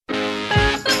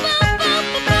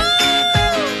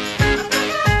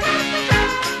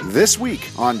This week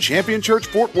on Champion Church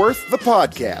Fort Worth, the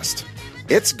podcast.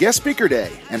 It's Guest Speaker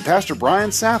Day, and Pastor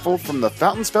Bryan Saffle from the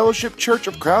Fountains Fellowship Church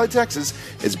of Crowley, Texas,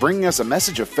 is bringing us a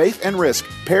message of faith and risk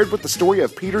paired with the story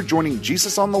of Peter joining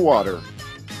Jesus on the water.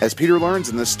 As Peter learns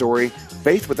in this story,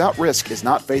 faith without risk is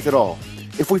not faith at all.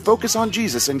 If we focus on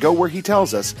Jesus and go where he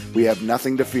tells us, we have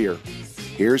nothing to fear.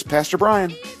 Here's Pastor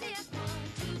Bryan.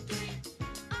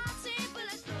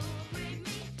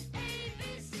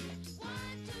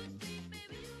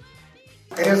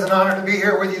 It is an honor to be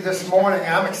here with you this morning.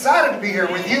 I'm excited to be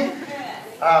here with you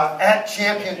at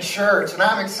Champion Church. And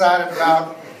I'm excited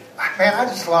about, man, I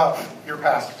just love your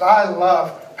pastors. I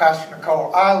love Pastor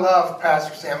Nicole. I love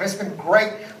Pastor Sam. It's been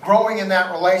great growing in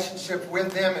that relationship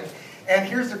with them. And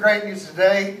here's the great news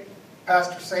today,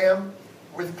 Pastor Sam.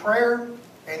 With prayer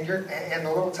and a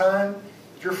little time,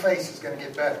 your face is going to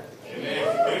get better.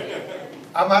 Amen.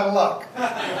 I'm out of luck.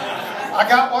 I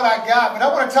got what I got. But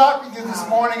I want to talk with you this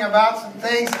morning about some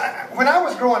things. When I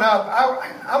was growing up,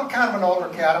 I'm kind of an older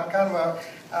cat. I'm kind of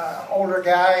an older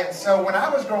guy. And so when I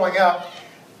was growing up,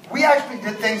 we actually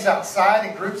did things outside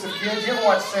in groups of kids. You ever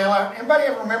watch Sandlot? Anybody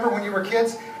ever remember when you were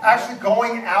kids actually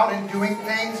going out and doing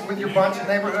things with your bunch of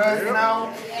neighborhood, you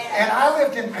know? And I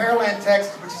lived in Pearland,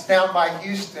 Texas, which is down by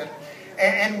Houston.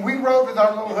 And we rode with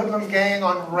our little hoodlum gang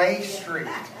on Ray Street.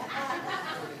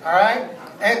 All right?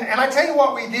 And I tell you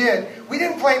what we did. We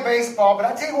didn't play baseball, but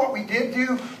I tell you what we did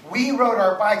do. We rode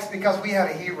our bikes because we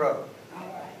had a hero.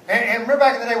 And remember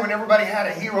back in the day when everybody had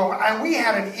a hero, and we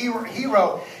had an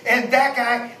hero. And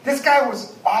this guy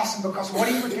was awesome because what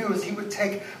he would do is he would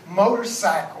take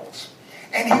motorcycles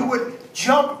and he would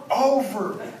jump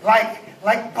over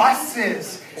like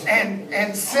buses and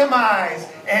semis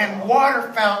and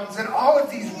water fountains and all of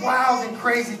these wild and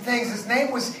crazy things. His name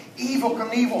was Evel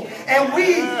Knievel. And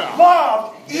we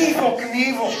loved Evel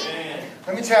Knievel.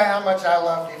 Let me tell you how much I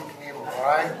loved Evel Knievel, all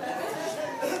right?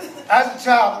 As a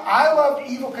child, I loved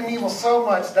Evel Knievel so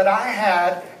much that I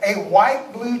had a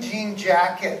white blue jean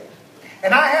jacket.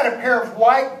 And I had a pair of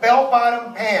white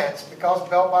bell-bottom pants because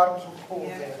bell-bottoms were cool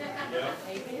then.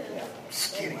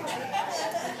 Skinny jeans.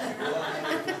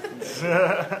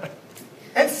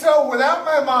 And so, without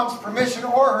my mom's permission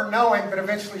or her knowing, but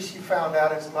eventually she found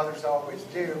out, as mothers always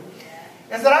do,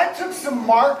 is that I took some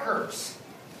markers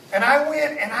and I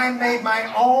went and I made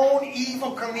my own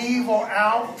Evel Knievel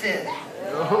outfit.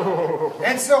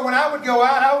 And so when I would go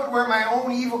out, I would wear my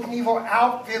own Evel Knievel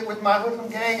outfit with my hoodlum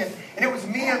gang, and it was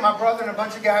me and my brother and a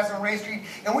bunch of guys on Ray Street,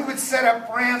 and we would set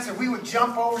up ramps and we would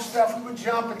jump over stuff, we would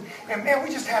jump, and man, we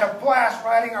just had a blast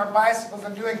riding our bicycles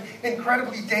and doing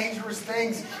incredibly dangerous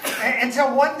things,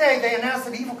 until one day they announced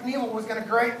that Evel Knievel was going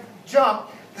to jump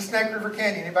the Snake River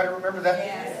Canyon. Anybody remember that?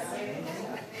 Yes.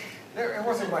 It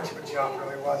wasn't much of a jump,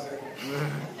 really, was it?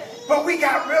 But we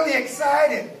got really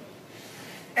excited.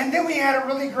 And then we had a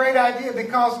really great idea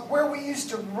because where we used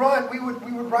to run, we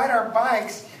would ride our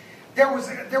bikes. There was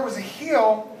a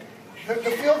hill, the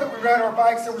field that we ride our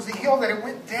bikes, there was a hill that it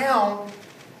went down.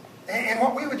 And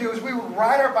what we would do is we would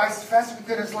ride our bikes as fast as we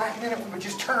could. As last minute, we would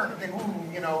just turn and then boom,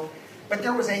 you know. But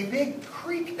there was a big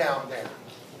creek down there,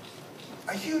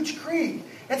 a huge creek.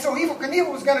 And so Evel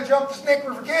Knievel was going to jump the Snake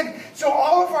River Canyon. So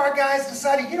all of our guys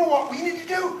decided, you know what we need to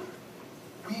do?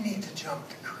 We need to jump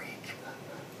the creek.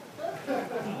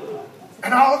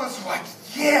 And all of us were like,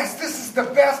 yes, this is the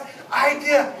best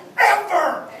idea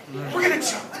ever. We're going to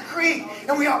jump the creek.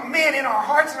 And we all, man, in our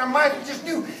hearts and our minds, we just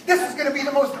knew this was going to be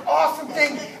the most awesome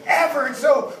thing ever. And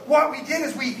so what we did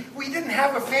is we didn't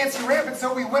have a fancy ramp. And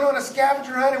so we went on a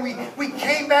scavenger hunt and we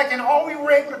came back, and all we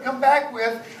were able to come back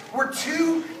with were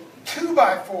two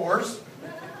 2x4s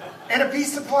and a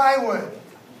piece of plywood.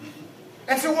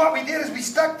 And so what we did is we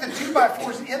stuck the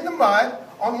 2x4s in the mud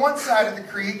on one side of the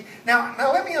creek. Now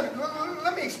let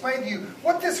me explain to you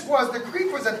what this was. The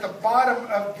creek was at the bottom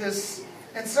of this,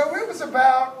 and so it was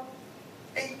about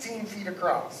 18 feet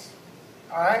across.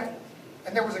 All right?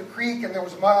 And there was a creek, and there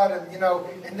was mud,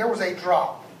 and there was a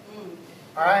drop.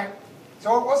 All right?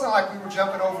 So it wasn't like we were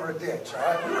jumping over a ditch. All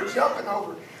right? We were jumping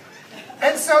over.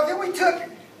 And so then we took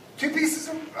two pieces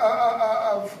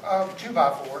of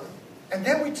 2x4, and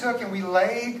then we took and we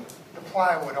laid the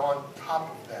plywood on top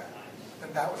of that.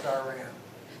 And that was our ramp.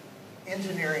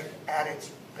 Engineering at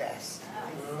its best.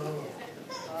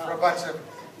 For a bunch of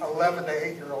 11 to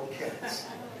 8-year-old kids.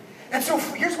 And so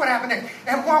here's what happened.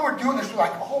 And while we're doing this, we're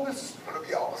like, oh, this is going to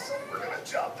be awesome. We're going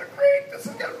to jump the creek. This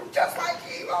is going to be just like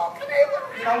Evel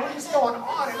Knievel. You know, we're just going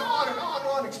on and on and on and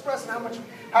on, expressing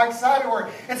how excited we were.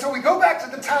 And so we go back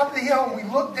to the top of the hill and we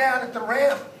look down at the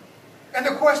ramp. And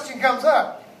the question comes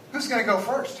up, who's going to go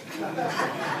first?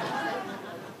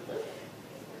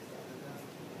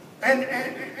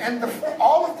 And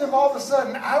all of them, all of a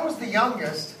sudden, I was the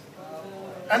youngest.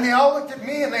 And they all looked at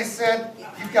me and they said,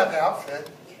 "You've got the outfit.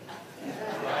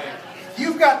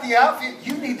 You've got the outfit.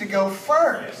 You need to go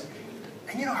first."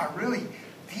 And you know, I really,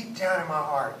 deep down in my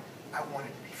heart, I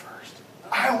wanted to be first.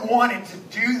 I wanted to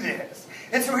do this.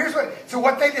 And so so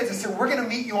what they did, they said, "We're going to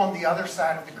meet you on the other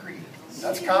side of the creek."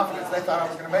 That's confidence. They thought I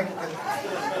was going to make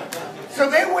it. So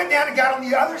they went down and got on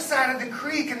the other side of the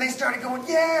creek, and they started going,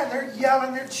 "Yeah!" And they're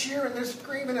yelling, they're cheering, they're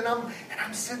screaming, and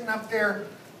I'm sitting up there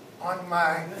on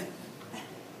my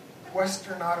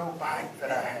Western Auto bike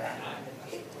that I had.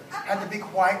 Had the big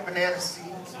white banana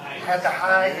seats, had the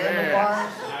high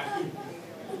handlebars,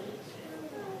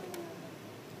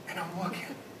 and I'm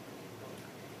looking,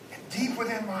 and deep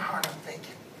within my heart, I'm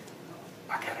thinking,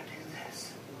 I got to do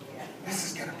this. This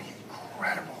is going to be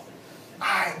incredible.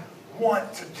 I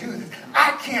want to do this.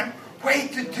 I can't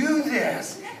wait to do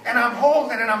this. And I'm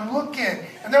holding and I'm looking.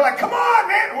 And they're like, "Come on,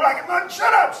 man." And we're like, "No,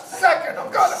 shut up just a second.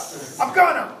 I'm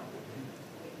gonna.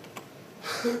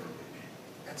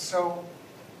 And so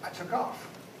I took off.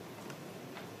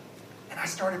 And I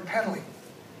started pedaling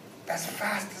as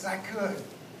fast as I could.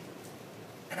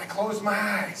 And I closed my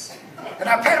eyes. And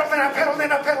I pedaled and I pedaled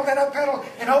and I pedaled and I pedaled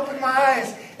and opened my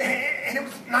eyes. And it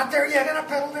was not there yet. And I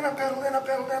pedaled and I pedaled and I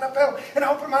pedaled and I pedaled. And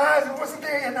I opened my eyes and it wasn't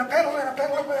there yet. And I pedaled and I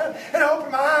pedaled and I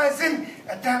opened my eyes. And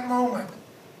at that moment,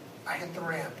 I hit the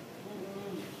ramp.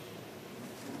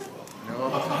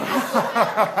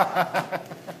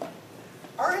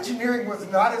 Our engineering was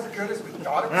not as good as we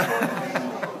thought it was going to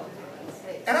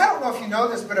be. And I don't know if you know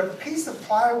this, but a piece of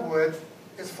plywood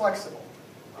is flexible.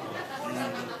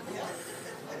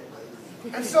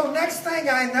 And so next thing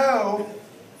I know,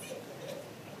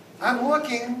 I'm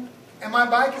looking, and my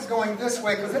bike is going this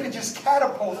way because it had just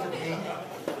catapulted me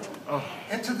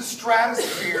into the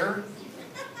stratosphere.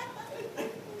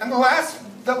 And the last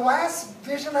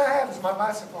vision I have is my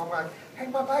bicycle. I'm like, "Hey,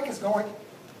 my bike is going."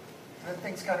 And then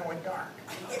things kind of went dark.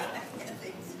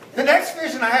 The next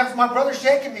vision I have is my brother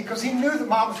shaking me because he knew that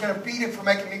Mom was going to beat him for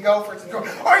making me go for it. He's going,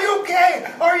 "Are you okay?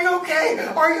 Are you okay?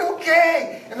 Are you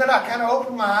okay?" And then I kind of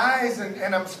open my eyes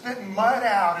and I'm spitting mud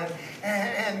out.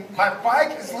 And my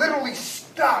bike is literally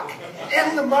stuck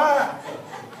in the mud.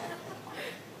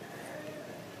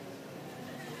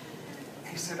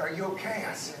 He said, "Are you okay?"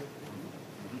 I said,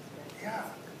 Yeah,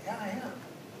 I am.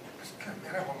 It was good,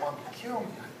 man. I want Mom to kill me.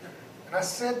 And I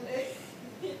said,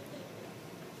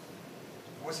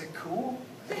 "Was it cool?"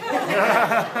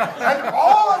 And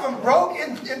all of them broke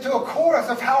into a chorus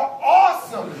of how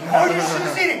awesome. "Oh, you should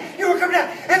have seen it. You were coming down,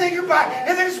 and then you're back,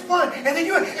 and then it's fun, and then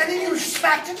you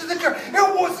smacked into the dirt. It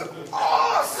was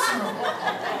awesome."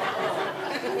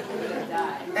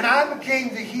 And I became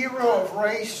the hero of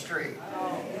Ray Street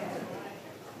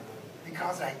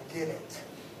because I did it.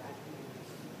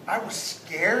 I was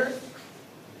scared.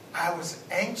 I was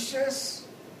anxious,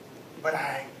 but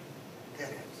I did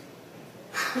it.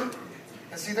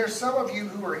 And see, there's some of you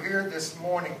who are here this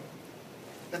morning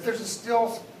that there's a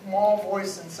still small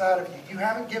voice inside of you. You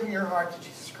haven't given your heart to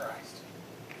Jesus Christ.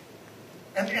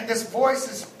 And this voice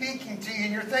is speaking to you,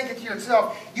 and you're thinking to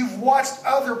yourself, you've watched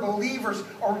other believers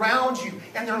around you,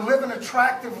 and they're living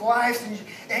attractive lives,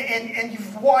 and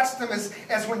you've watched them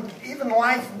as when even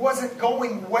life wasn't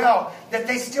going well, that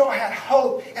they still had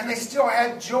hope, and they still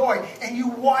had joy. And you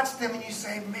watch them, and you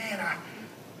say, "Man,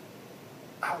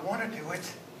 I want to do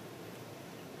it.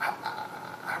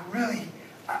 I really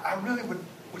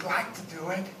would like to do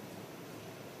it."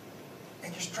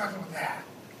 And you're struggling with that.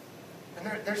 And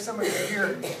there's some of you here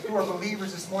who are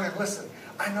believers this morning. Listen,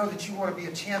 I know that you want to be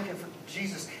a champion for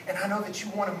Jesus. And I know that you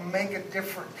want to make a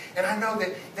difference. And I know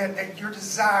that your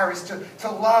desire is to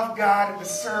love God and to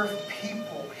serve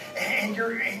people. And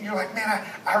you're like, "Man,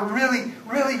 I really,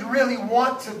 really, really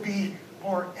want to be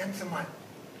more intimate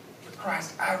with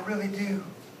Christ. I really do."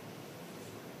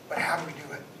 But how do we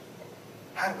do it?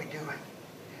 How do we do it?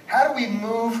 How do we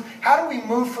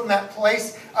move from that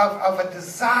place of a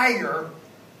desire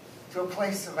to a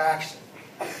place of action?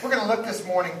 We're going to look this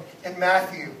morning in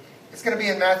Matthew. It's going to be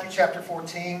in Matthew chapter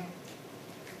 14.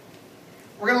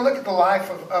 We're going to look at the life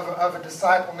of a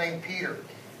disciple named Peter.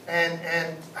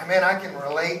 And I can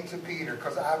relate to Peter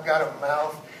because I've got a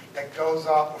mouth that goes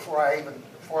off before I even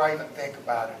think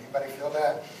about it. Anybody feel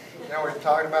that? You know what I'm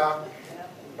talking about?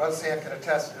 Brother Sam can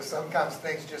attest to this. Sometimes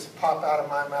things just pop out of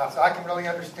my mouth. So I can really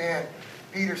understand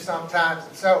Peter sometimes.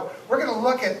 And so we're going to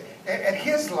look at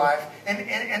his life, and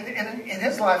in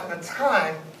his life in a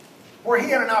time where he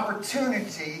had an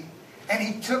opportunity, and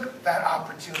he took that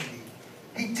opportunity.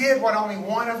 He did what only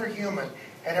one other human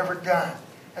had ever done.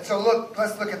 And so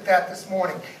let's look at that this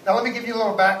morning. Now let me give you a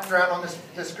little background on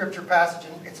this scripture passage.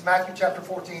 And it's Matthew chapter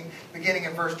 14, beginning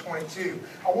in verse 22.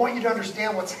 I want you to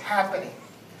understand what's happening.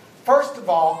 First of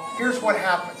all, here's what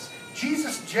happens.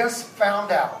 Jesus just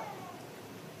found out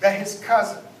that his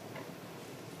cousin,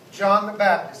 John the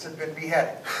Baptist, had been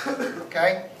beheaded.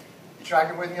 Okay? You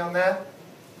tracking with me on that?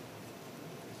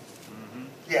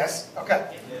 Yes?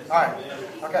 Okay. All right.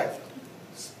 Okay.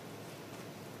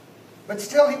 But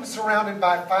still he was surrounded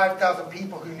by 5,000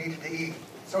 people who needed to eat.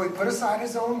 So he put aside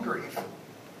his own grief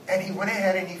and he went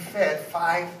ahead and he fed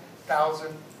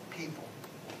 5,000 people.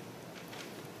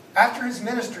 After his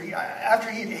ministry, after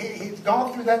he'd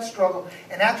gone through that struggle,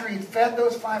 and after he'd fed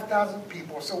those 5,000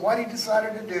 people, so what he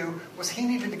decided to do was he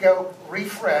needed to go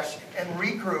refresh and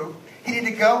regroup. He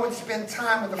needed to go and spend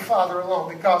time with the Father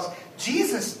alone, because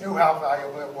Jesus knew how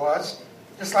valuable it was,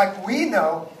 just like we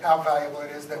know how valuable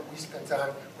it is that we spend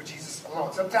time with Jesus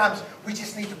alone. Sometimes we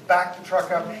just need to back the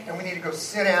truck up and we need to go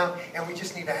sit down and we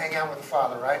just need to hang out with the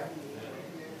Father, right?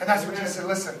 And that's what Jesus said.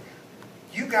 Listen,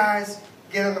 you guys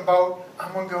get in the boat,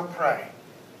 I'm going to go pray.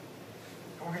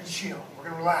 And we're going to chill. We're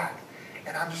going to relax.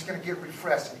 And I'm just going to get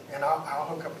refreshed. And I'll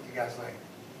hook up with you guys later.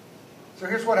 So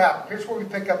here's what happened. Here's where we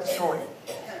pick up the story.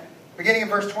 Beginning in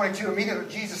verse 22, immediately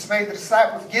Jesus made the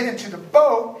disciples get into the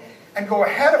boat and go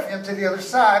ahead of him to the other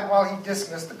side while he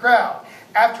dismissed the crowd.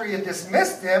 After he had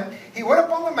dismissed them, he went up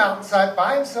on the mountainside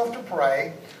by himself to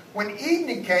pray. When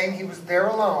evening came, he was there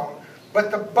alone.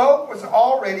 But the boat was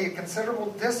already a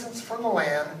considerable distance from the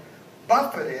land,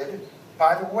 buffeted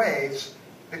by the waves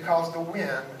because the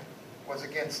wind was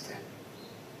against it.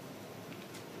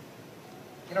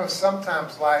 You know,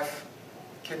 sometimes life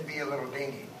can be a little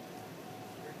dingy.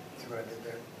 See what I did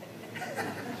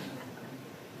there?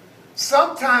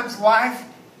 Sometimes life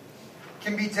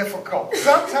can be difficult.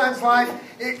 Sometimes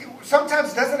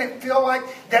sometimes doesn't it feel like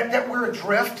that we're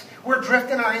adrift? We're adrift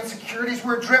in our insecurities.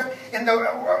 We're adrift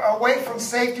away from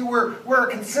safety. We're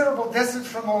a considerable distance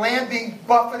from the land, being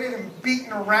buffeted and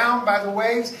beaten around by the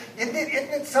waves. Isn't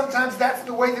it sometimes that's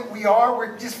the way that we are?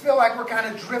 We just feel like we're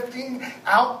kind of drifting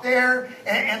out there,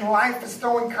 and life is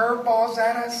throwing curveballs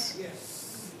at us.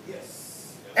 Yes,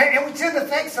 yes. And we tend to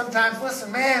think sometimes,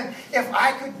 listen, man, if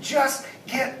I could just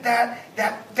get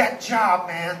that job,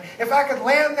 man, if I could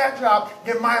land that job,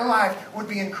 then my life would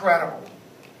be incredible.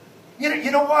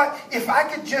 You know what? If I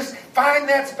could just find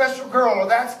that special girl or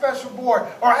that special boy,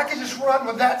 or I could just run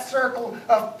with that circle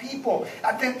of people,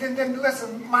 then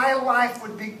listen, my life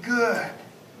would be good.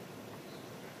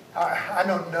 I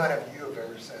know none of you have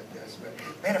ever said this, but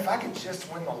man, if I could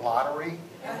just win the lottery,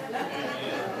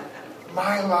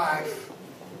 my life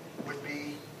would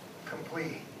be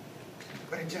complete.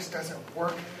 But it just doesn't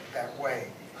work that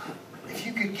way. If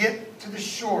you could get to the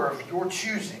shore of your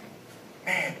choosing,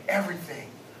 man, everything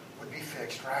would be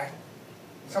fixed, right?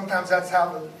 Sometimes that's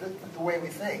how the way we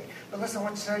think. But listen, I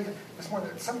want to tell you this morning,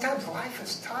 sometimes life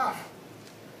is tough.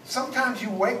 Sometimes you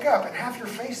wake up and half your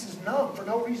face is numb for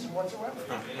no reason whatsoever.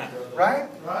 Right?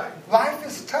 Right. Life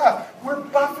is tough. We're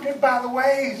buffeted by the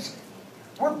waves.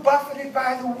 We're buffeted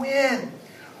by the wind.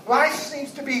 Life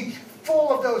seems to be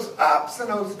full of those ups and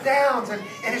those downs, and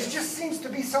it just seems to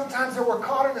be sometimes that we're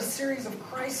caught in a series of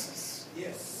crises.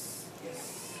 Yes,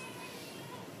 yes.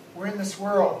 We're in this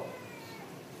world,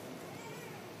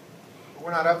 but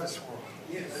we're not of this world.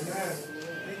 Yes.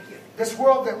 Thank you. This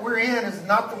world that we're in is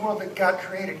not the world that God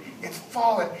created. It's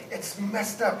fallen. It's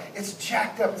messed up. It's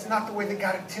jacked up. It's not the way that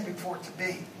God intended for it to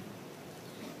be.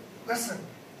 Listen,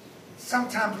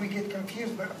 sometimes we get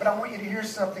confused, but I want you to hear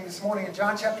something this morning. In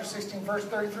John chapter 16, verse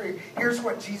 33, here's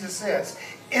what Jesus says.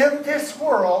 In this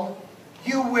world,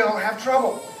 you will have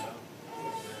trouble.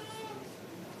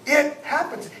 It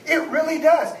happens. It really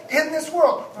does. In this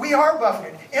world, we are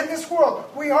buffeted. In this world,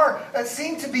 we are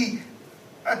seen to be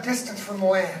a distance from the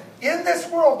land. In this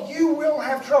world, you will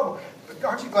have trouble. But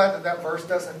aren't you glad that verse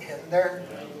doesn't end there?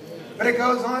 But it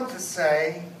goes on to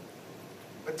say,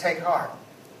 but take heart,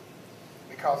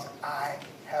 because I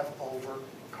have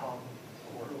overcome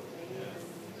the world.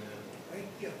 Thank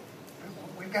you.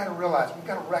 We've got to realize, we've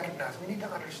got to recognize, we need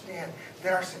to understand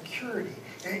that our security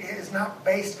is not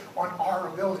based on our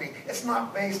ability. It's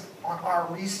not based on our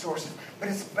resources, but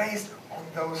it's based on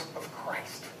those of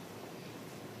Christ.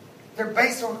 They're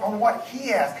based on what He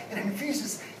has. And in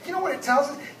Ephesians, you know what it tells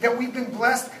us? That we've been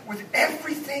blessed with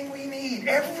everything we need.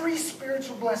 Every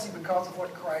spiritual blessing because of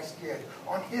what Christ did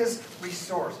on His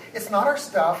resource. It's not our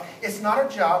stuff. It's not our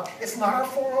job. It's not our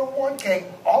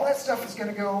 401k. All that stuff is going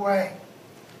to go away.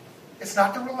 It's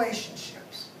not the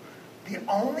relationships. The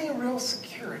only real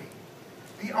security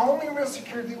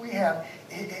we have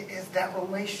is that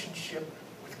relationship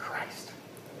with Christ.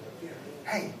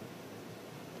 hey,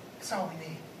 it's all we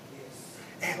need. Yes.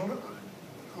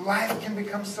 And life can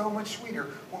become so much sweeter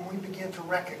when we begin to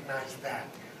recognize that.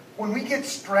 When we get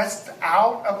stressed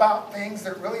out about things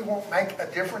that really won't make a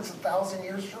difference 1,000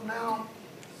 years from now,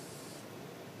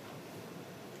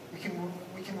 we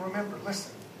can remember,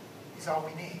 listen, He's all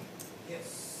we need.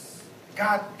 Yes.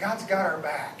 God's got our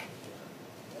back.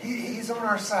 He's on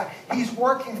our side. He's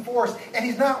working for us, and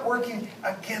He's not working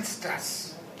against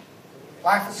us.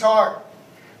 Life is hard.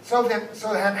 So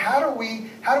then how do we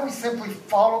simply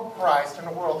follow Christ in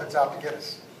a world that's out to get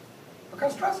us?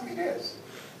 Because trust me, it is.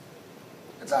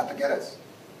 It's out to get us.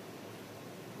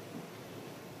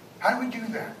 How do we do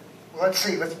that? Well, let's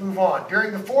see. Let's move on.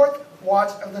 During the fourth watch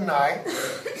of the night,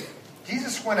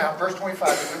 Jesus went out. Verse 25.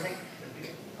 Are you with me?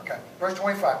 Okay. Verse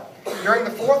 25. During the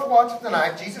fourth watch of the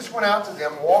night, Jesus went out to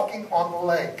them walking on the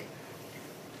lake.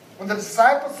 When the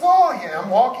disciples saw Him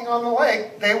walking on the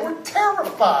lake, they were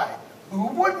terrified. Who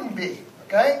wouldn't be?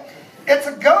 Okay? It's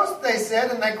a ghost, they said,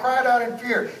 and they cried out in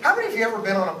fear. How many of you ever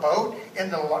been on a boat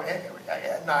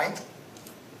at night?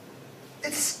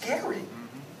 It's scary.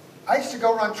 I used to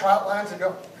go run trout lines and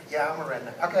go, yeah, I'm a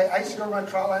redneck. Okay, I used to go run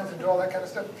trout lines and do all that kind of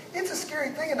stuff. It's a scary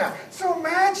thing at night. So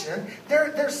imagine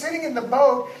they're sitting in the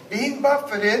boat being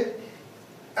buffeted,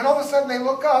 and all of a sudden they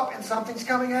look up and something's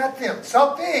coming at them.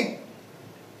 Something.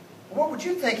 What would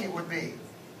you think it would be?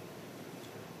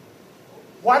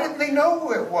 Why didn't they know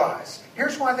who it was?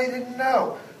 Here's why they didn't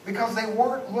know. Because they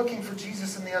weren't looking for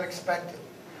Jesus in the unexpected.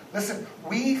 Listen,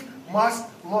 we must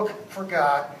look for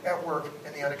God at work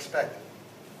in the unexpected.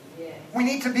 Yes. We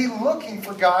need to be looking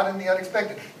for God in the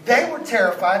unexpected. They were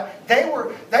terrified. They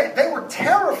were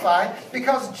terrified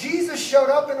because Jesus showed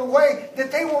up in a way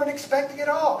that they weren't expecting at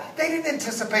all. They didn't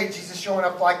anticipate Jesus showing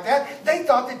up like that. They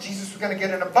thought that Jesus was going to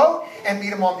get in a boat and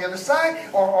meet Him on the other side,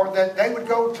 or that they would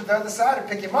go to the other side and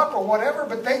pick Him up or whatever,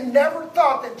 but they never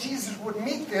thought that Jesus would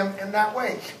meet them in that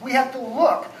way. We have to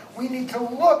look. We need to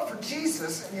look for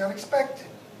Jesus in the unexpected.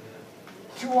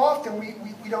 Too often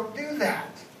we don't do that.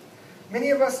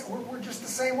 Many of us, we're just the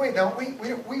same way, don't we?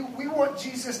 We want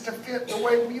Jesus to fit the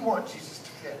way we want Jesus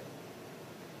to fit.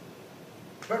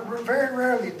 But very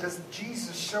rarely does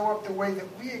Jesus show up the way that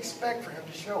we expect for Him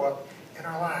to show up in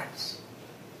our lives.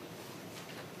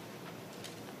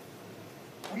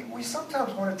 We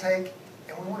sometimes want to take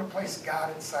and we want to place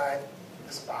God inside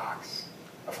this box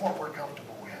of what we're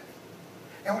comfortable with.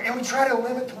 And we try to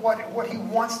limit what He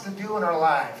wants to do in our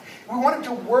life. We want Him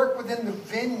to work within the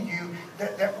venue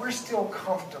that we're still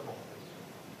comfortable.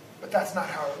 But that's not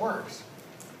how it works.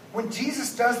 When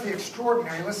Jesus does the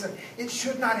extraordinary, listen, it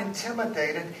should not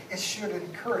intimidate us. It should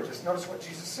encourage us. Notice what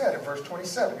Jesus said in verse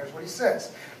 27. Here's what He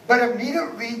says. But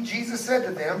immediately Jesus said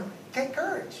to them, take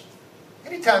courage.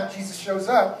 Anytime Jesus shows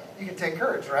up, you can take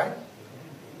courage, right?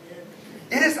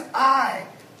 It is I.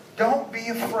 Don't be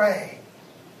afraid.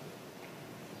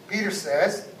 Peter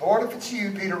says, Lord, if it's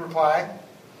you, Peter replied,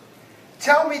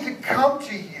 tell me to come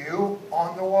to you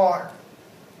on the water.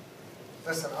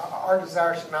 Listen, our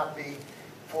desire should not be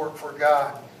for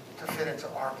God to fit into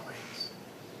our plans.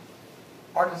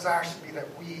 Our desire should be that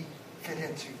we fit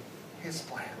into His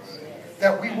plans.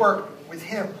 That we work with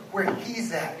Him where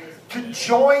He's at. To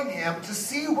join Him, to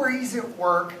see where He's at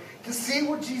work, to see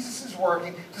where Jesus is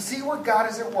working, to see where God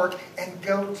is at work, and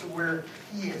go to where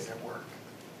He is at work.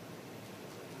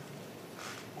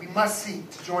 We must seek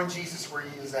to join Jesus where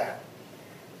He is at.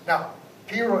 Now,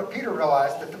 Peter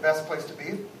realized that the best place to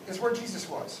be is where Jesus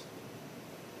was.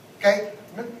 Okay?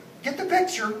 Get the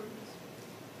picture.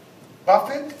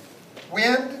 Buffet,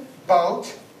 wind,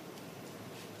 boat,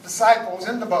 disciples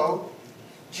in the boat.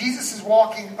 Jesus is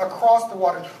walking across the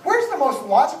water. Where's the most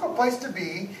logical place to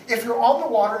be if you're on the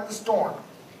water in the storm?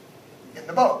 In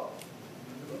the boat.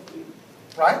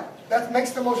 Right? That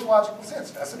makes the most logical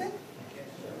sense, doesn't it?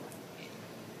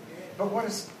 But what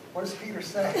does Peter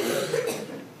say?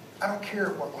 I don't care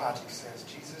what logic says,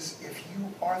 Jesus.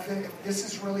 If this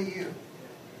is really you,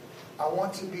 I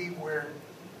want to be where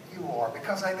you are,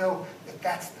 because I know that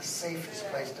that's the safest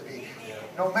place to be.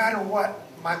 No matter what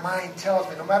my mind tells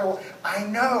me, no matter what, I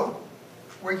know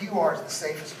where you are is the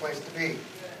safest place to be.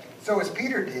 So as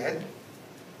Peter did,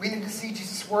 we need to see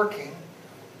Jesus working.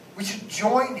 We should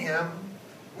join Him.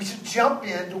 We should jump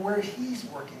into where He's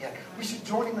working at. We should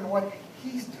join Him in what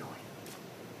He's doing.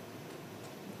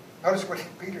 Notice what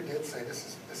Peter did say.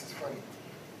 This is funny.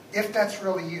 If that's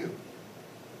really you,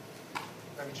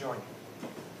 let me join you.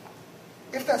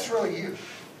 If that's really you.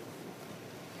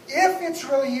 If it's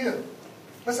really you,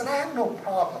 Listen, I have no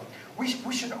problem. We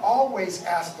should always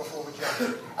ask before we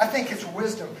judge. I think it's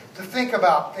wisdom to think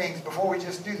about things before we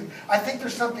just do them. I think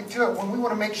there's something to it when we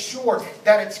want to make sure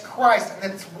that it's Christ and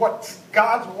that it's what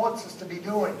God wants us to be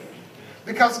doing.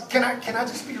 Because can I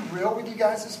just be real with you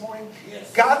guys this morning?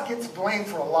 Yes. God gets blamed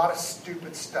for a lot of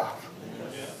stupid stuff.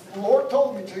 Yes. The Lord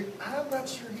told me to. I'm not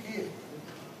sure He did.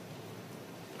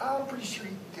 I'm pretty sure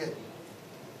He did.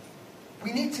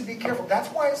 We need to be careful. That's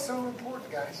why it's so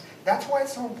important, guys. That's why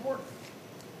it's so important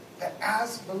that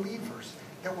as believers,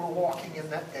 that we're walking in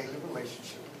that daily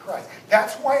relationship with Christ.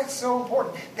 That's why it's so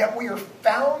important that we are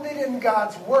founded in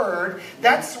God's Word.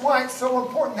 That's why it's so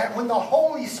important that when the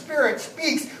Holy Spirit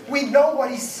speaks, we know what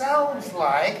He sounds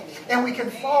like and we can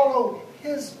follow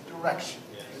His direction.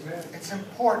 Amen. It's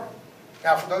important.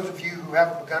 Now, for those of you who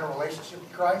haven't begun a relationship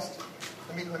with Christ,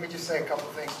 let me just say a couple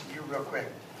of things to you real quick.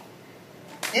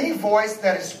 Any voice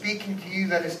that is speaking to you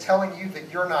that is telling you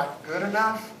that you're not good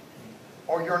enough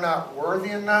or you're not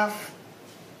worthy enough,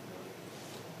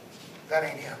 that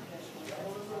ain't Him.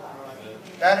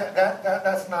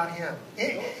 That's not Him.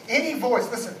 Any voice,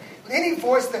 listen, any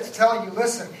voice that's telling you,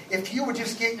 listen, if you would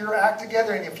just get your act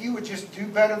together and if you would just do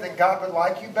better, then God would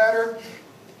like you better,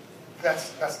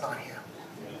 that's not Him.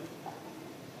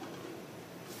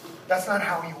 That's not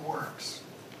how He works.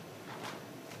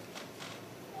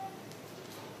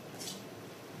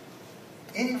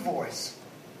 Any voice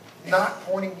not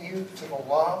pointing you to the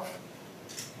love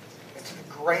and to the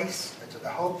grace and to the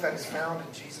hope that is found in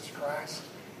Jesus Christ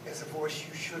is a voice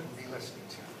you shouldn't be listening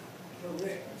to.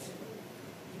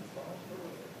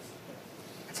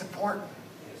 It's important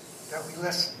that we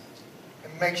listen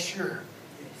and make sure.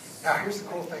 Now, here's the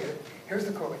cool thing.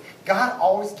 God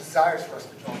always desires for us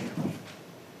to join Him.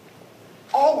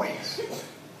 Always.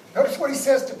 Notice what He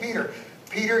says to Peter.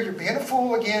 Peter, you're being a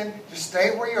fool again. Just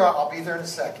stay where you are. I'll be there in a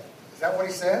second. Is that what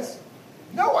He says?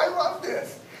 No, I love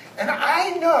this. And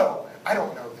I know, I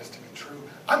don't know this to be true.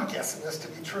 I'm guessing this to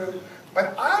be true.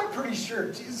 But I'm pretty sure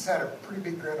Jesus had a pretty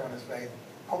big grin on His face.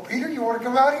 Oh, Peter, you want to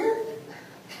come out here?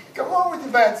 Come on with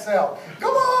your bad self.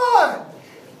 Come on.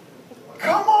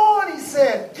 Come on, He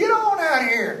said. Get on out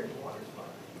here.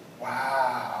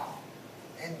 Wow.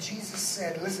 And Jesus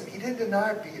said, listen, He didn't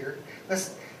deny Peter.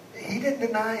 Listen, He didn't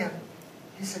deny him.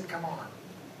 He said, come on.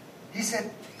 He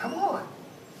said, come on.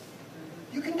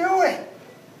 You can do it.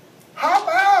 Hop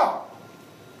out.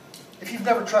 If you've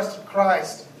never trusted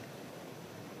Christ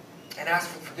and asked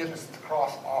for forgiveness that the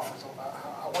cross offers,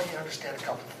 I want you to understand a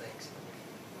couple of things.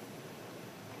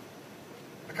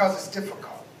 Because it's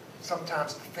difficult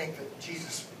sometimes to think that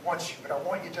Jesus wants you, but I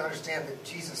want you to understand that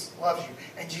Jesus loves you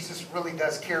and Jesus really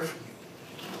does care for you.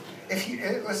 If you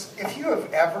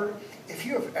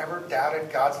have ever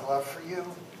doubted God's love for you,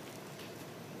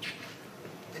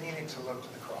 then you need to look to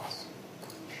the cross.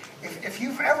 If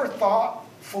you've ever thought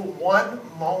for one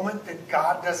moment that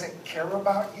God doesn't care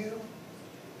about you,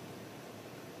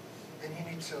 then you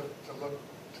need to look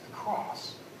to the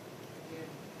cross.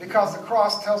 Because the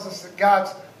cross tells us that God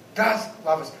does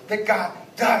love us, that God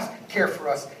does care for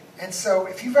us. And so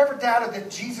if you've ever doubted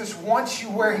that Jesus wants you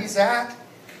where He's at,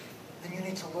 then you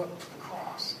need to look to the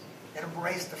cross and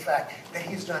embrace the fact that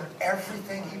He's done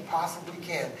everything He possibly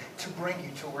can to bring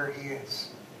you to where He is.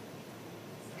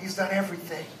 He's done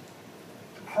everything.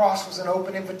 The cross was an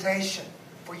open invitation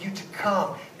for you to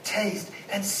come, taste,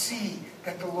 and see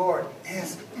that the Lord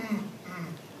is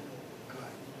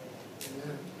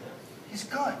good. He's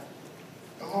good.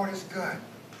 The Lord is good.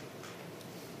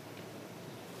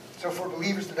 So for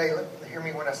believers today, hear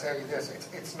me when I tell you this.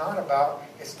 It's not about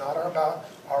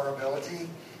our ability.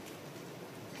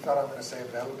 You thought I was going to say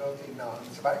availability? No,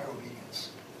 it's about your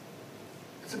obedience.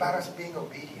 It's about us being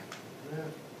obedient. Yeah.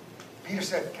 Peter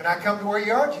said, can I come to where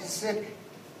you are? Jesus said,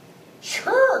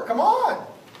 sure, come on.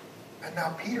 And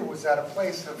now Peter was at a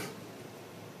place of,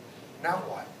 now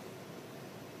what?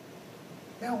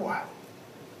 Now what?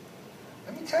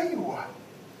 Let me tell you what.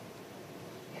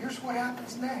 Here's what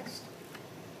happens next.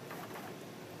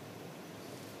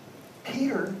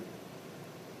 Peter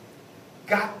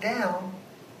got down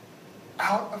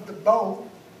out of the boat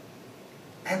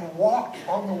and walked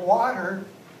on the water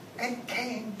and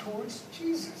came towards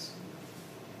Jesus.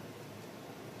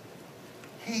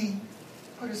 He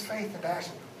put his faith into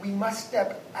action. We must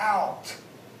step out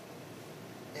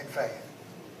in faith.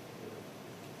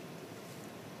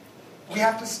 We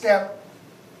have to step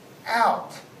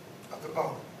out of the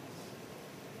boat.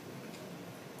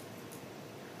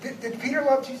 Did Peter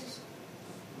love Jesus?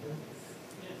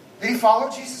 Did he follow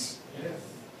Jesus? Yes.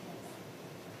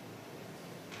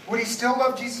 Would he still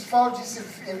love Jesus, follow Jesus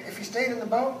if he stayed in the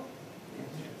boat?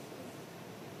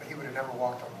 But he would have never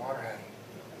walked on water, had he?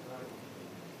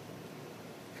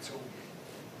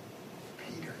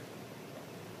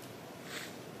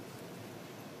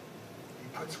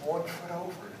 puts one foot over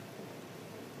it.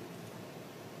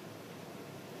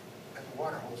 And the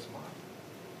water holds him up.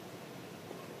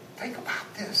 Think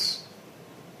about this.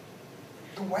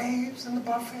 The waves and the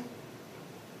buffet.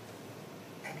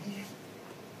 And he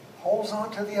holds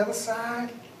on to the other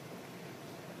side.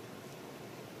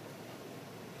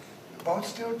 The boat's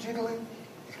still jiggling.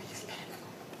 And he's standing on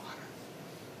the water.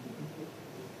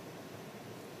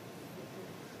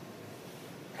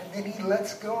 And then he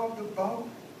lets go of the boat.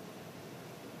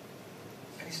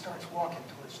 And he starts walking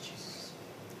towards Jesus.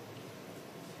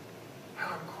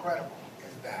 How incredible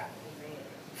is that?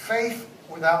 Faith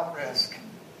without risk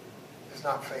is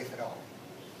not faith at all.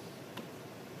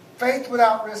 Faith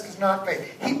without risk is not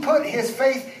faith. He put his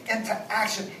faith into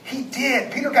action. He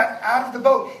did. Peter got out of the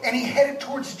boat and he headed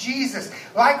towards Jesus.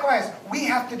 Likewise, we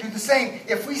have to do the same.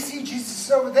 If we see Jesus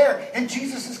over there and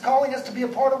Jesus is calling us to be a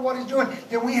part of what he's doing,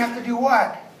 then we have to do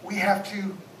what? We have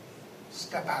to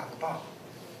step out of the boat.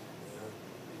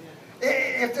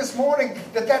 If this morning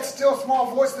that still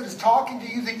small voice that is talking to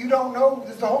you that you don't know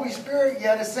is the Holy Spirit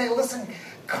yet is saying, listen,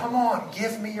 come on,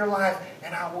 give me your life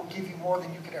and I will give you more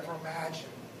than you could ever imagine.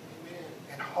 Amen.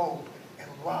 And hope and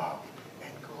love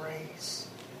and grace.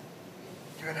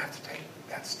 You're going to have to take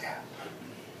that step.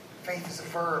 Faith is a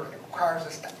verb and it requires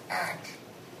us to act.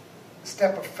 The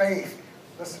step of faith,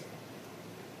 listen,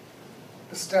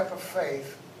 the step of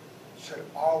faith should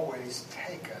always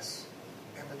take us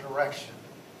in the direction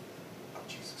of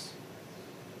Jesus.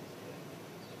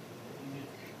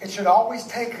 It should always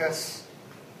take us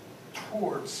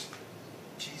towards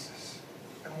Jesus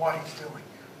and what he's doing.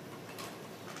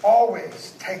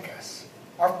 Always take us.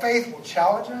 Our faith will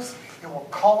challenge us. It will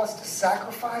call us to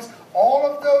sacrifice. All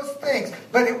of those things.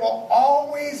 But it will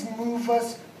always move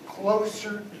us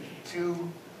closer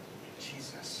to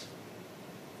Jesus.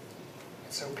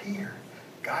 And so Peter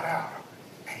got out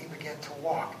and he began to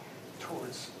walk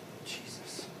towards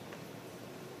Jesus.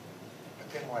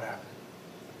 But then what happened?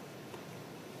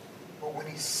 But when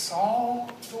he saw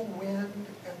the wind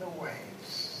and the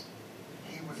waves,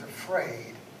 he was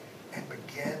afraid and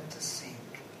began to sink.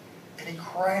 And he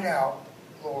cried out,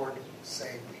 Lord,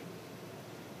 save me.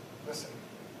 Listen.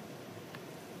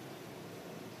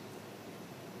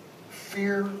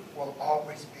 Fear will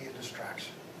always be a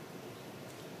distraction.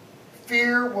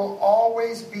 Fear will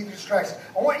always be a distraction.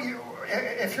 I want you,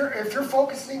 if you're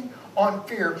focusing on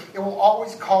fear, it will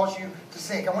always cause you to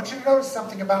sink. I want you to notice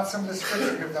something about some of the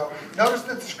scripture here, though. Notice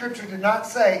that the scripture did not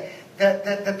say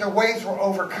that the waves were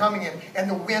overcoming him and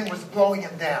the wind was blowing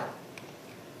him down.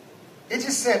 It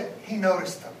just said he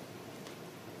noticed them.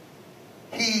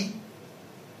 He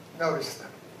noticed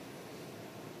them.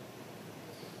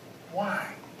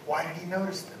 Why? Why did he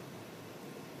notice them?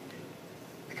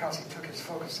 Because he took his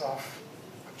focus off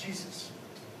of Jesus.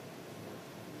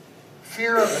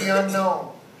 Fear of the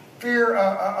unknown. Fear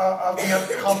of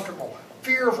the uncomfortable.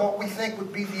 Fear of what we think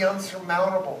would be the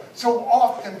unsurmountable. So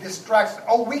often distracts us.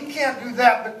 Oh, we can't do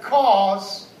that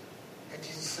because... And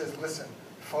Jesus says, listen,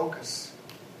 focus.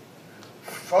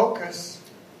 Focus.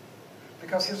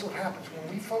 Because here's what happens.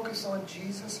 When we focus on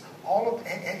Jesus,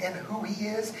 and who he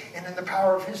is, and in the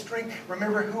power of his strength,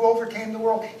 remember who overcame the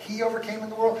world? He overcame in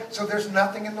the world. So there's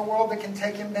nothing in the world that can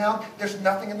take him down. There's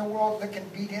nothing in the world that can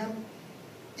beat him.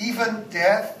 Even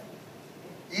death.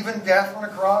 Even death on a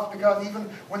cross, because even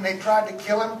when they tried to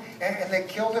kill him, and they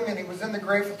killed him, and he was in the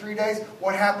grave for 3 days,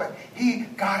 what happened? He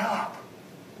got up.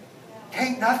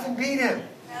 Can't nothing beat him.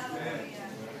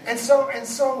 And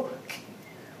so,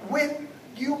 when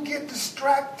you get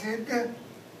distracted,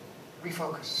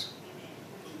 refocus.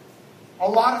 A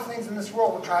lot of things in this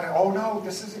world will try to, oh no,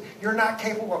 you're not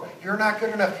capable, you're not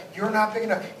good enough, you're not big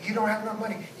enough, you don't have enough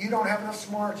money, you don't have enough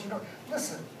smarts,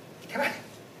 listen,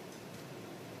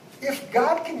 if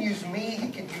God can use me, he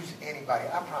can use anybody,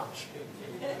 I promise you.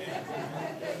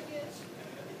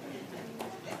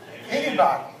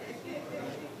 Anybody.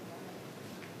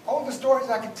 All the stories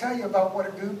I can tell you about what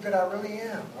a goof that I really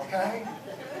am, okay?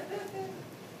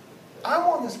 I'm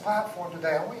on this platform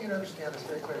today. I want you to understand this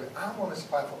very clearly. I'm on this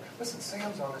platform. Listen,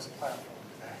 Sam's on this platform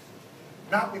today.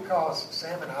 Not because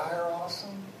Sam and I are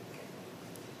awesome,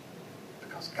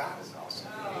 because God is awesome.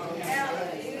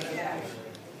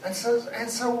 And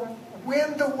so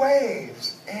when the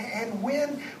waves and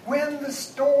when the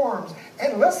storms,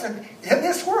 and listen, in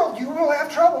this world you will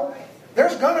have trouble.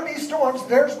 There's going to be storms.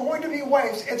 There's going to be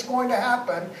waves. It's going to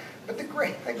happen. But the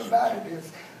great thing about it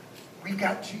is we've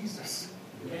got Jesus.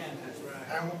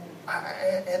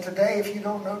 And today, if you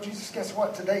don't know Jesus, guess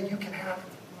what? Today you can have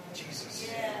Jesus.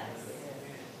 Yes.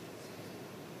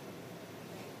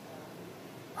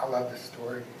 I love this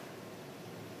story.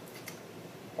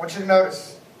 I want you to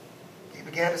notice, he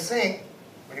began to sink,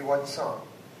 when he wasn't sunk.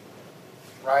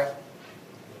 Right?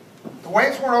 The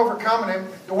waves weren't overcoming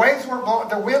him. The waves weren't blowing,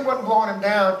 the wind wasn't blowing him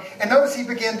down. And notice he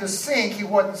began to sink. He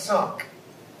wasn't sunk.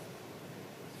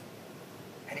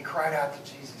 And he cried out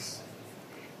to Jesus.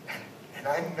 And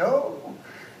I know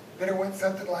that it went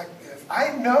something like this.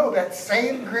 I know that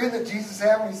same grin that Jesus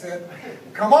had when he said,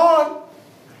 "Come on."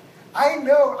 I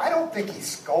know. I don't think he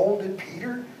scolded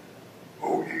Peter.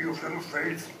 "Oh, you little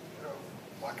faith." You know,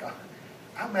 like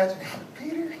I imagine him,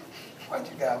 "Peter, why'd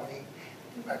you doubt me?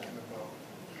 Get back in the boat."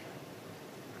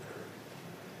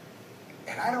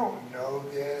 And I don't know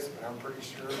this, but I'm pretty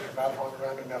sure if I've hung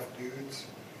around enough dudes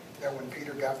that when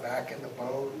Peter got back in the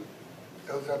boat,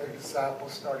 those other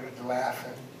disciples started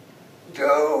laughing.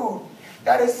 "Dude,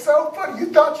 that is so funny. You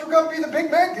thought you were going to be the big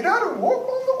man. Get out and walk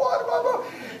on the water, blah, blah.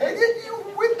 And then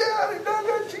you went down and done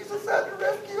that. Jesus had to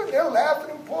rescue you." And they're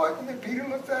laughing and pointing. And then Peter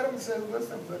looks at him and says,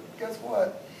 "Listen, but guess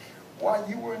what? While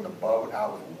you were in the boat, I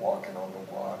was walking on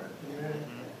the water."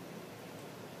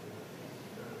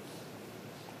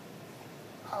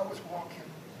 I was walking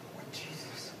with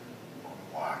Jesus on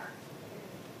the water.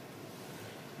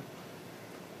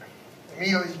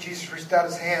 Immediately, Jesus reached out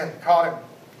his hand and caught him.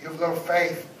 "You have little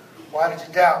faith. Why did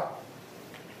you doubt?"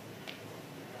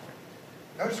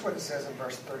 Notice what it says in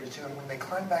verse 32. "And when they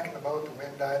climbed back in the boat, the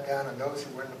wind died down, and those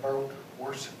who were in the boat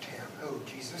worshipped him." Who?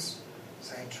 Jesus,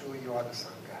 saying, "Truly you are the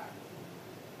Son of God."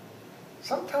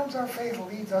 Sometimes our faith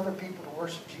leads other people to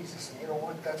worship Jesus. And you know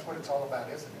what? That's what it's all about,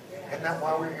 isn't it? Isn't that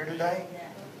why we're here today?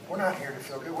 We're not here to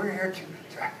feel good. We're here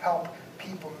to help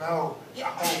people know the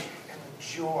hope and the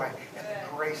joy and the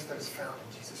grace that is found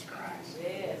in Jesus Christ.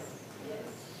 Yes.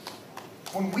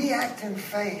 When we act in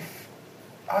faith,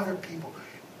 other people,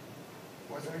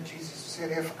 wasn't it Jesus who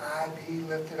said, "If I be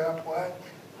lifted up," what?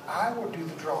 "I will do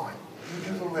the drawing. You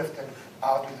do the lifting,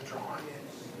 I'll do the drawing."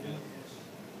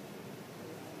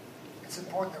 It's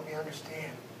important that we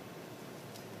understand.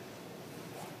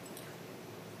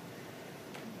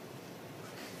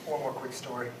 One more quick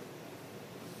story.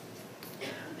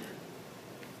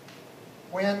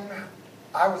 When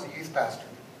I was a youth pastor,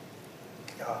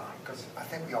 because I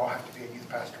think we all have to be a youth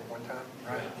pastor at one time,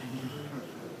 right?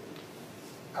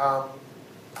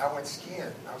 I went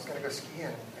skiing. I was going to go skiing,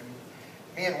 and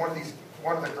me and one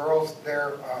of the girls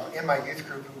there in my youth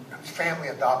group whose family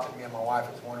adopted me and my wife.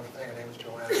 It was a wonderful thing. Her name was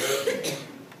Joanna.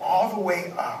 All the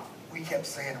way up, we kept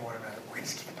saying to one another, "We're going to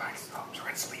ski the black slopes. We're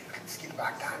going to ski the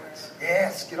black diamonds."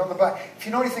 Yes, get on the black. If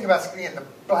you know anything about skiing, the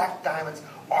black diamonds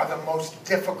are the most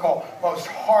difficult, most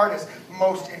hardest,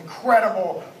 most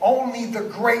incredible. Only the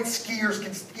great skiers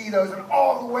can ski those, and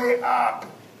all the way up.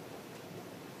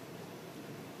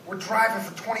 We're driving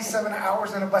for 27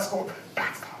 hours in a bus going,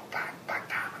 "Black slope, black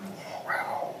diamond."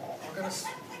 Wow,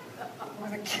 we're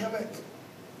gonna kill it.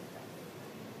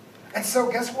 And so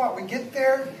guess what? We get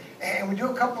there and we do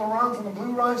a couple of runs on the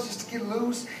blue runs just to get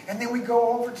loose, and then we go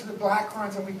over to the black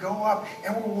runs and we go up,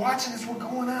 and we're watching as we're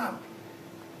going up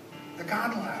the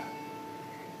gondola.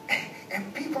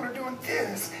 And people are doing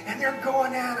this, and they're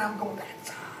going out, and I'm going,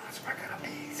 that's where we're going to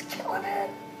be. He's killing it.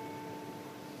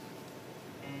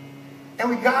 And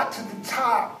we got to the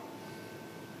top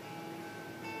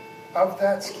of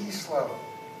that ski slope,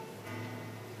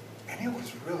 and it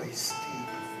was really steep.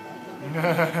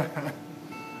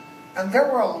 And there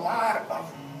were a lot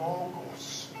of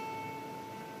moguls,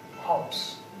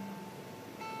 humps,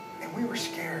 and we were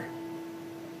scared.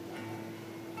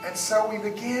 And so we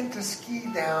began to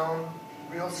ski down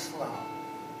real slow.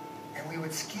 And we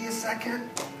would ski a second,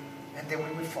 and then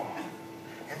we would fall.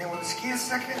 And then we would ski a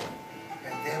second,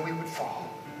 and then we would fall.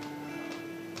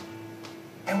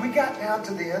 And we got down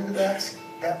to the end of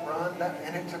that run,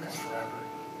 and it took us forever.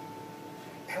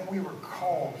 And we were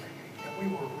cold, and we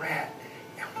were red,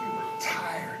 and we were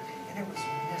tired, and it was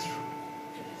miserable.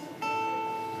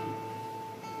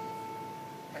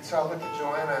 And so I looked at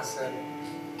Joanna and I said,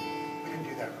 "We didn't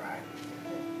do that right."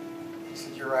 She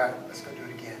said, "You're right. Let's go do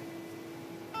it again."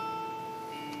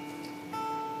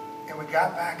 And we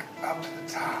got back up to the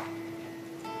top.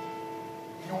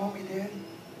 You know what we did?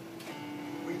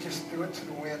 We just threw it to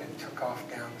the wind and took off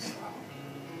down the slope.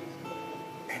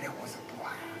 And it was a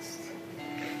blast.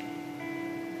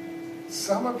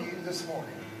 Some of you this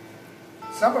morning,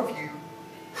 some of you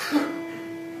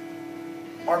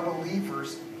are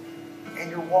believers,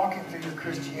 and you're walking through your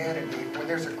Christianity where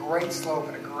there's a great slope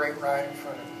and a great ride in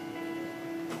front of you.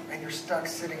 And you're stuck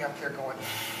sitting up there going,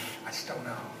 "I just don't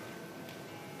know.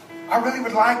 I really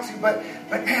would like to, but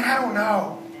man, I don't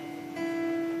know."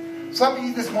 Some of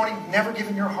you this morning have never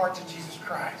given your heart to Jesus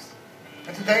Christ.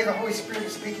 And today the Holy Spirit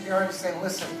is speaking to your heart and saying,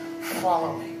 "Listen,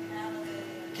 follow me.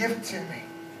 Give it to me."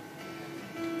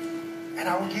 and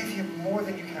I will give you more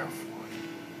than you can afford.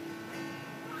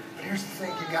 But here's the thing,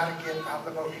 you got to get out of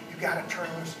the boat. You got to turn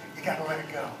loose. You got to let it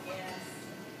go.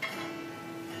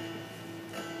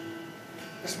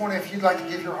 This morning, if you'd like to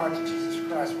give your heart to Jesus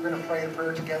Christ, we're going to pray a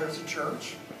prayer together as a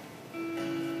church.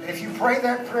 And if you pray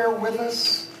that prayer with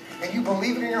us, and you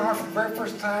believe it in your heart for the very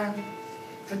first time,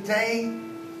 today,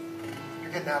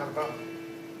 you're getting out of the boat.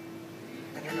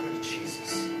 And you're going to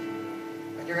Jesus.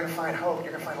 And you're going to find hope.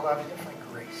 You're going to find love. You're going to find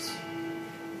grace.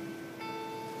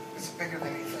 It's bigger than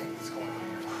anything that's going on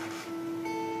in your life.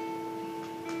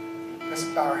 Let's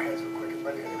bow our heads real quick.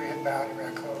 Everybody, every head bowed, every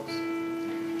eye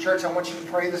closed. Church, I want you to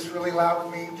pray this really loud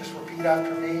with me. Just repeat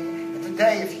after me. And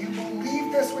today, if you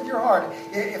believe this with your heart,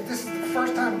 if this is the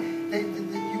first time that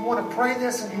you want to pray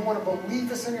this and you want to believe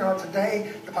this in your heart,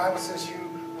 today, the Bible says you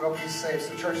will be saved.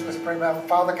 So church, let's pray about it.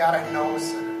 Father God, I know I'm a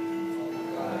sinner.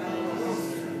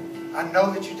 I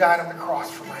know that you died on the cross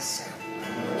for my sin.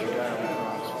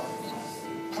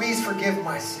 Please forgive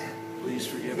my sin. Please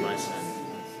forgive my sin.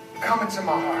 Come into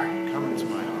my heart. Come into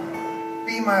my heart.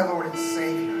 Be my Lord and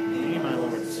Savior. Be my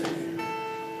Lord and Savior.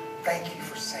 Thank you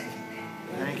for saving me.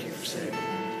 Thank you for saving me.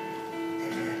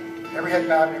 Amen. Every head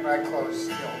bowed, every eye closed.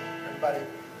 Still, everybody,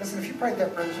 listen. If you prayed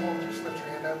that prayer this morning, just lift your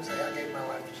hand up and say, "I gave my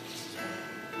life to Jesus."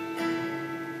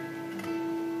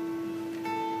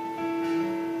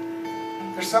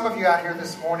 There's some of you out here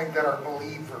this morning that are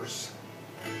believers,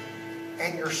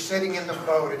 and you're sitting in the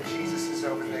boat, and Jesus is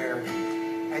over there,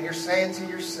 and you're saying to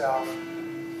yourself,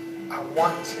 "I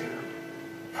want to.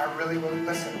 I really will."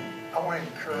 Listen, I want to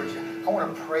encourage you. I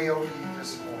want to pray over you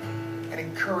this morning and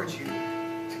encourage you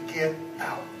to get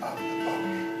out of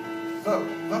the boat.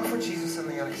 Look for Jesus in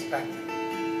the unexpected.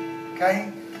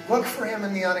 Okay? Look for him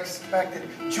in the unexpected.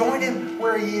 Join him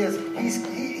where he is.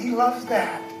 He loves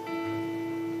that.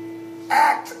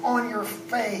 Act on your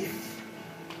faith.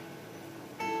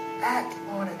 Act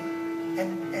on it.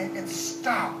 And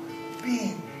stop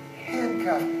being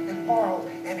handcuffed and borrowed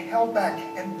and held back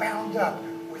and bound up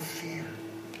with fear.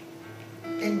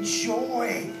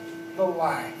 Enjoy the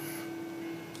life.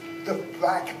 The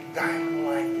black diamond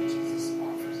life that Jesus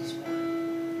offers this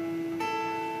morning.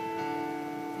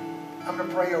 I'm going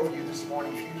to pray over you this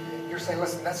morning. If you're saying,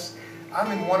 "Listen,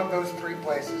 I'm in one of those three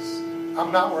places.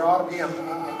 I'm not where I ought to be.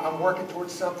 I'm working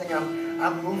towards something.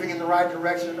 I'm moving in the right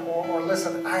direction." Or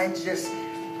listen, I'm just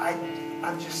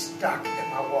stuck in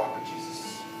my walk with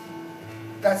Jesus.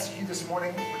 If that's you this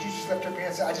morning, would you just lift up your hand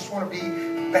and say, "I just want to be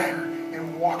better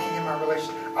in walking in my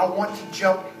relationship. I want to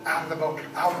jump out of the boat.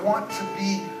 I want to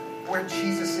be where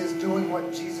Jesus is, doing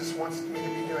what Jesus wants me to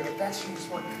be doing." If that's you this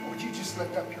morning, would you just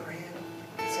lift up your hand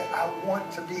and say, "I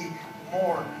want to be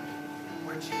more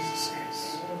where Jesus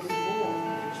is."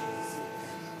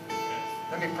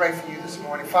 Let me pray for you this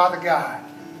morning. Father God,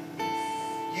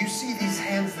 you see these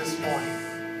hands this morning.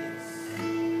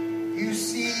 You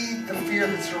see the fear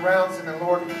that surrounds them. And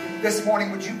Lord, this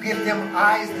morning, would you give them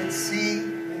eyes that see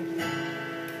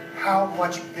how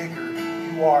much bigger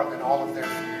you are than all of their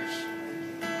fears?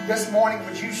 This morning,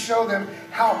 would you show them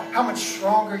how much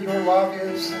stronger your love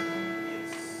is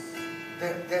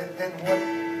than what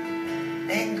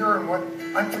anger and what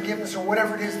unforgiveness or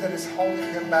whatever it is that is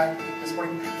holding them back this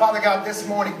morning. Father God, this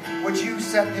morning, would you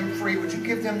set them free? Would you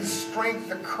give them the strength,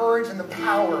 the courage, and the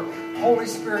power? Holy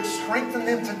Spirit, strengthen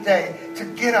them today to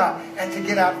get up and to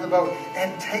get out of the boat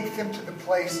and take them to the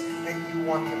place that you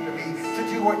want them to be, to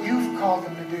do what you've called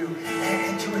them to do,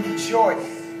 and to enjoy,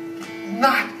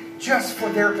 not just for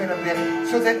their benefit,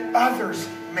 so that others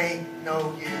may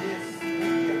know you.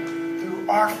 Through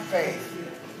our faith,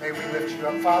 may we lift you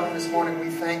up. Father, this morning we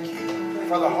thank you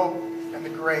for the hope and the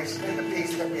grace and the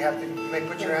peace that we have. You may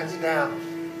put your hands down.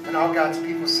 And all God's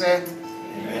people said,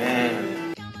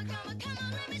 Amen.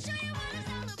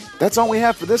 That's all we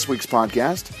have for this week's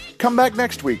podcast. Come back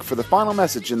next week for the final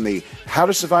message in the How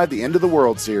to Survive the End of the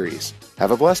World series.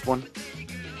 Have a blessed one.